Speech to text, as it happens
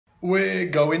We're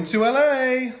going to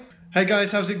LA. Hey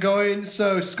guys, how's it going?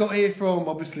 So Scott here from,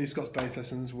 obviously, Scott's Bass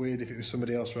Lessons. Weird if it was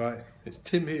somebody else, right? It's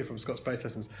Tim here from Scott's Bass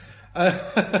Lessons. I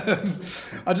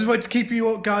just wanted to keep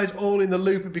you guys all in the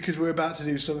loop because we're about to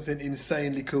do something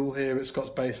insanely cool here at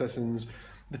Scott's Bass Lessons.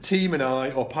 The team and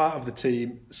I, or part of the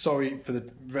team, sorry for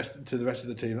the rest of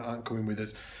the team that aren't coming with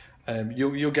us.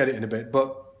 You'll get it in a bit,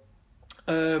 but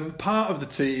part of the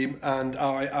team and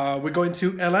I we're going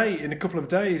to LA in a couple of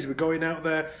days. We're going out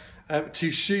there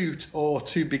to shoot or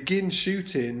to begin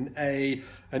shooting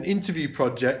an interview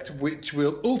project which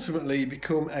will ultimately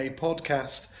become a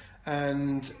podcast,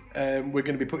 and we're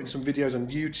going to be putting some videos on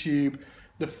YouTube,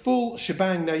 the full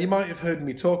shebang. Now you might have heard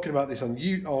me talking about this on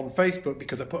Facebook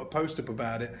because I put a post up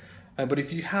about it, but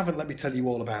if you haven't, let me tell you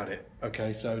all about it.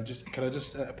 Okay, so can I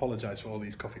just apologise for all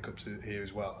these coffee cups here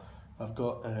as well. I've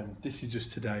got, this is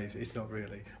just today's, it's not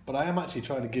really, but I am actually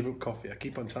trying to give up coffee. I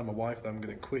keep on telling my wife that I'm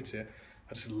going to quit it.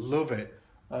 I just love it.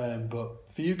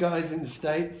 But for you guys in the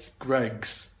States,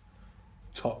 Greg's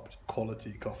top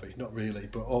quality coffee. Not really,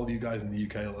 but all you guys in the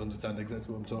UK will understand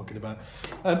exactly what I'm talking about.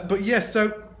 But yes,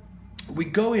 so we're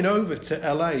going over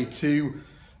to LA to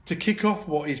kick off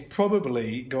what is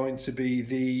probably going to be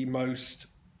the most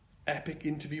epic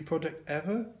interview project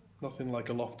ever. Nothing like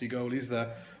a lofty goal, is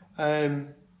there?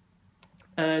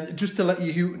 And just to let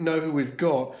you know who we've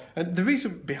got, and the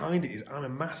reason behind it is I'm a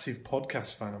massive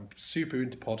podcast fan. I'm super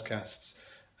into podcasts,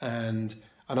 and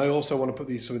I also want to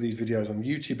put some of these videos on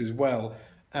YouTube as well.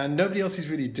 And nobody else is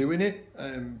really doing it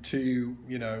to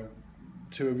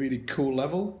a really cool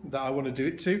level that I want to do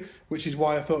it to, which is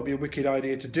why I thought it'd be a wicked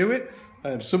idea to do it.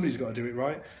 Somebody's got to do it,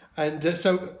 right? And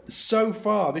so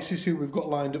far, this is who we've got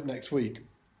lined up next week.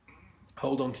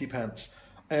 Hold on to your pants.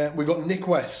 We've got Nick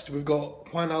West, we've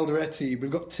got Juan Alderete,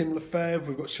 we've got Tim Lefebvre,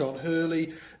 we've got Sean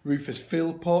Hurley, Rufus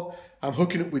Philpott. I'm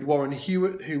hooking up with Warren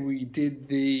Hewitt, who we did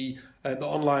the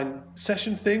online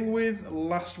session thing with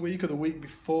last week or the week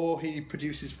before. He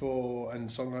produces for and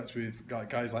songwrites with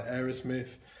guys like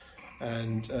Aerosmith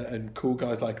and cool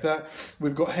guys like that.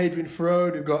 We've got Hadrian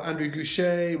Farode, we've got Andrew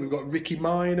Goucher, we've got Ricky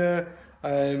Minor.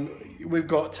 We've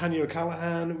got Tanya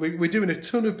O'Callaghan. We're doing a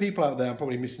ton of people out there. I'm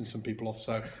probably missing some people off,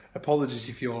 so apologies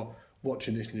if you're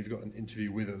watching this and you've got an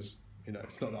interview with us.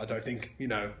 It's not that I don't think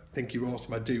you're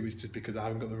awesome. I do. It's just because I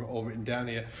haven't got them all written down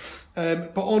here.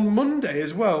 But on Monday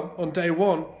as well, on day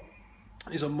one,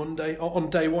 is on Monday, on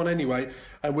day one anyway,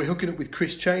 and we're hooking up with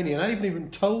Chris Cheney, and I haven't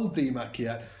even told DMAC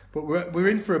yet. But we're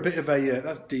in for a bit of a...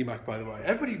 that's DMAC, by the way.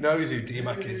 Everybody knows who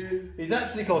DMAC is. He's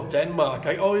actually called Denmark.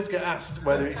 I always get asked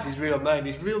whether it's his real name.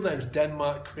 His real name is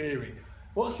Denmark Creary.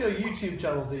 What's your YouTube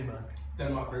channel, DMAC?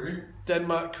 Denmark Creary.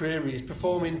 Denmark Creary. He's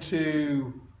performing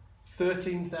to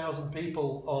 13,000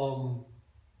 people on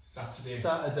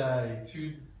Saturday.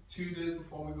 Two days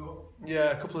before we go.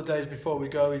 Yeah, a couple of days before we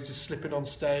go. He's just slipping on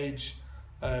stage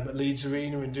at Leeds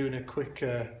Arena and doing a quick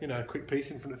piece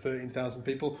in front of 13,000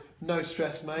 people. No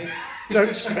stress, mate.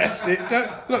 Don't stress it.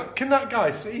 Look. Can that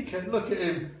guy speak? Look at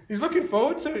him. He's looking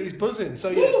forward to it. He's buzzing. So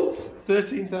yeah,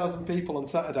 13,000 people on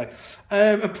Saturday.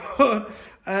 What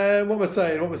am I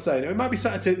saying? It might be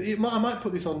Saturday. I might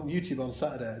put this on YouTube on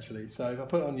Saturday actually. So if I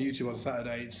put it on YouTube on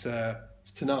Saturday, it's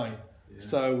tonight.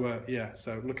 Yeah.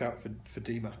 So look out for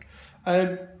DMAC.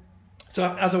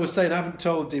 So as I was saying, I haven't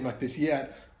told DMAC this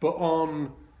yet. But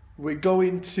we're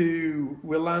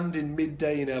landing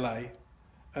midday in LA,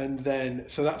 and then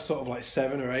so that's sort of like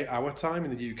 7 or 8 hour time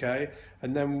in the UK,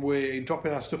 and then we're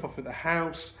dropping our stuff off at the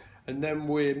house, and then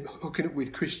we're hooking up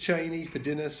with Chris Cheney for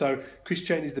dinner. So Chris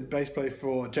Cheney's the bass player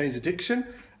for Jane's Addiction,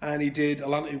 and he toured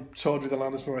with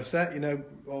Alanis Morissette. I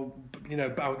was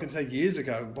going to say years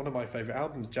ago, one of my favourite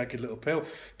albums, Jagged Little Pill.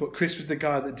 But Chris was the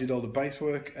guy that did all the bass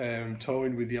work,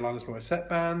 touring with the Alanis Morissette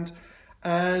band.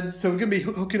 And so we're going to be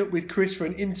hooking up with Chris for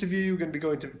an interview. We're going to be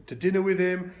going to dinner with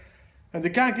him. And the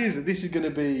gag is that this is going to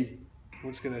be,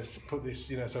 I'm just going to put this,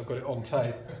 so I've got it on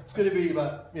tape. It's going to be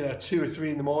about, 2 or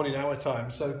 3 in the morning our time.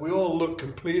 So we all look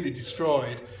completely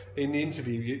destroyed in the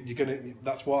interview.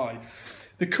 That's why.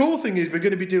 The cool thing is we're going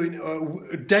to be doing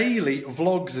daily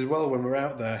vlogs as well when we're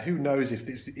out there. Who knows if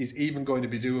this is even going to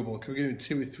be doable. We're doing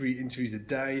 2 or 3 interviews a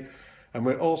day. And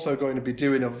we're also going to be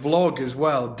doing a vlog as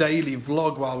well, daily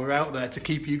vlog while we're out there to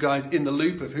keep you guys in the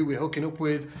loop of who we're hooking up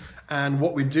with and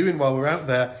what we're doing while we're out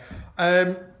there.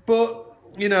 But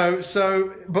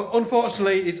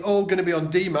unfortunately, it's all going to be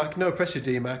on DMAC. No pressure,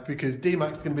 DMAC, because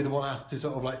DMAC's going to be the one asked to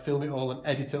sort of like film it all and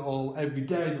edit it all every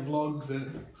day, the vlogs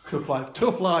and stuff like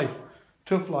tough life.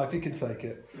 You can take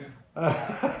it.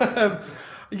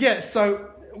 Yeah. So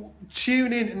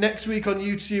tune in next week on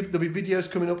YouTube. There'll be videos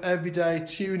coming up every day.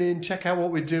 Tune in, check out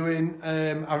what we're doing.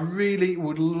 I really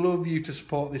would love you to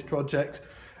support this project.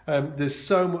 There's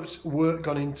so much work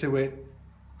gone into it.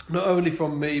 Not only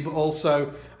from me, but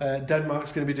also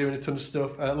Denmark's going to be doing a ton of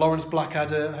stuff. Lawrence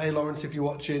Blackadder, hey Lawrence, if you're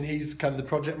watching, he's kind of the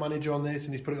project manager on this,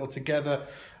 and he's put it all together.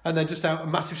 And then just a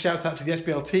massive shout out to the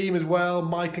SBL team as well,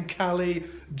 Mike and Callie,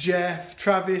 Jeff,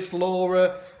 Travis,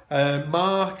 Laura,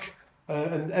 Mark,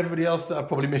 and everybody else that I've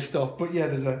probably missed off. But yeah,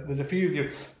 there's a few of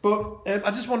you. But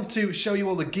I just wanted to show you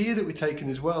all the gear that we're taking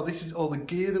as well. This is all the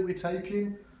gear that we're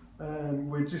taking.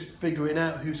 We're just figuring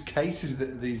out whose cases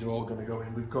that these are all going to go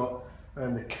in. We've got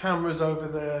the cameras over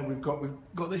there. We've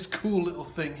got this cool little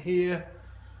thing here.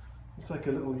 It's like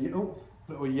a little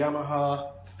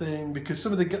Yamaha thing, because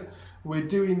we're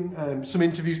doing some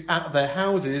interviews at their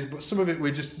houses, but some of it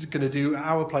we're just going to do at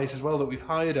our place as well that we've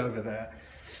hired over there.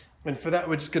 And for that,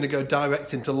 we're just going to go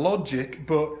direct into Logic.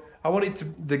 But I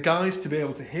wanted the guys to be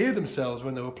able to hear themselves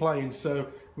when they were playing, so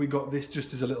we got this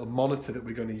just as a little monitor that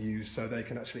we're going to use, so they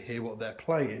can actually hear what they're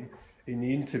playing in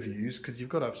the interviews, because you've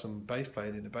got to have some bass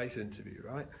playing in a bass interview,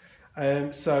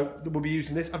 right? So we'll be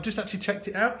using this. I've just actually checked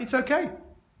it out. It's okay.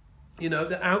 You know,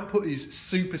 the output is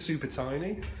super, super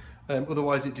tiny.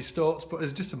 Otherwise it distorts, but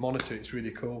as just a monitor, it's really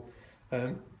cool.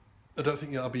 I don't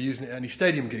think I'll be using it at any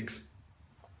stadium gigs.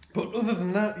 But other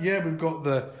than that, yeah, we've got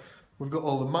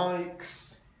all the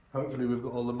mics. Hopefully we've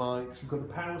got all the mics. We've got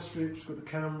the power strips, we've got the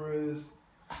cameras.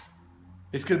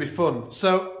 It's going to be fun.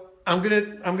 So I'm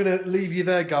gonna leave you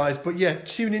there, guys. But yeah,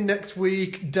 tune in next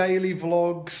week. Daily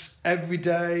vlogs every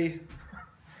day.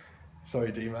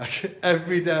 Sorry, D-Mac.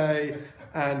 Every day.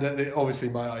 And obviously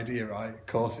my idea, right? Of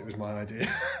course it was my idea.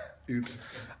 Oops.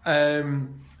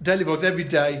 Daily vlogs every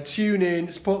day. Tune in,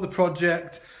 support the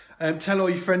project. Tell all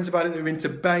your friends about it that are into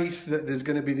bass, that there's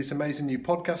going to be this amazing new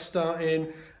podcast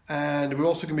starting. And we're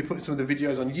also going to be putting some of the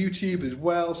videos on YouTube as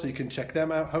well, so you can check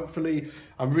them out. Hopefully,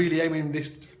 I'm really aiming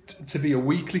this to be a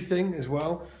weekly thing as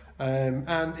well.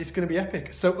 And it's going to be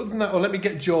epic. So other than that, let me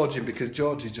get George in, because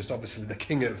George is just obviously the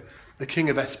king of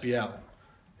SBL.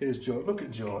 Here's George. Look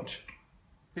at George.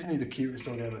 Isn't he the cutest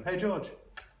dog ever? Hey, George.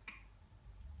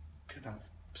 Look at that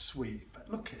sweet.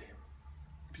 Look at him.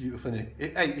 Beautiful, isn't he?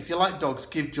 Hey, if you like dogs,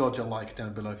 give George a like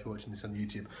down below if you're watching this on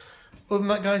YouTube. Other than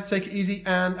that, guys, take it easy,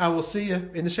 and I will see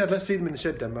you in the shed. Let's see them in the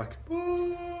shed, Denmark. Bye.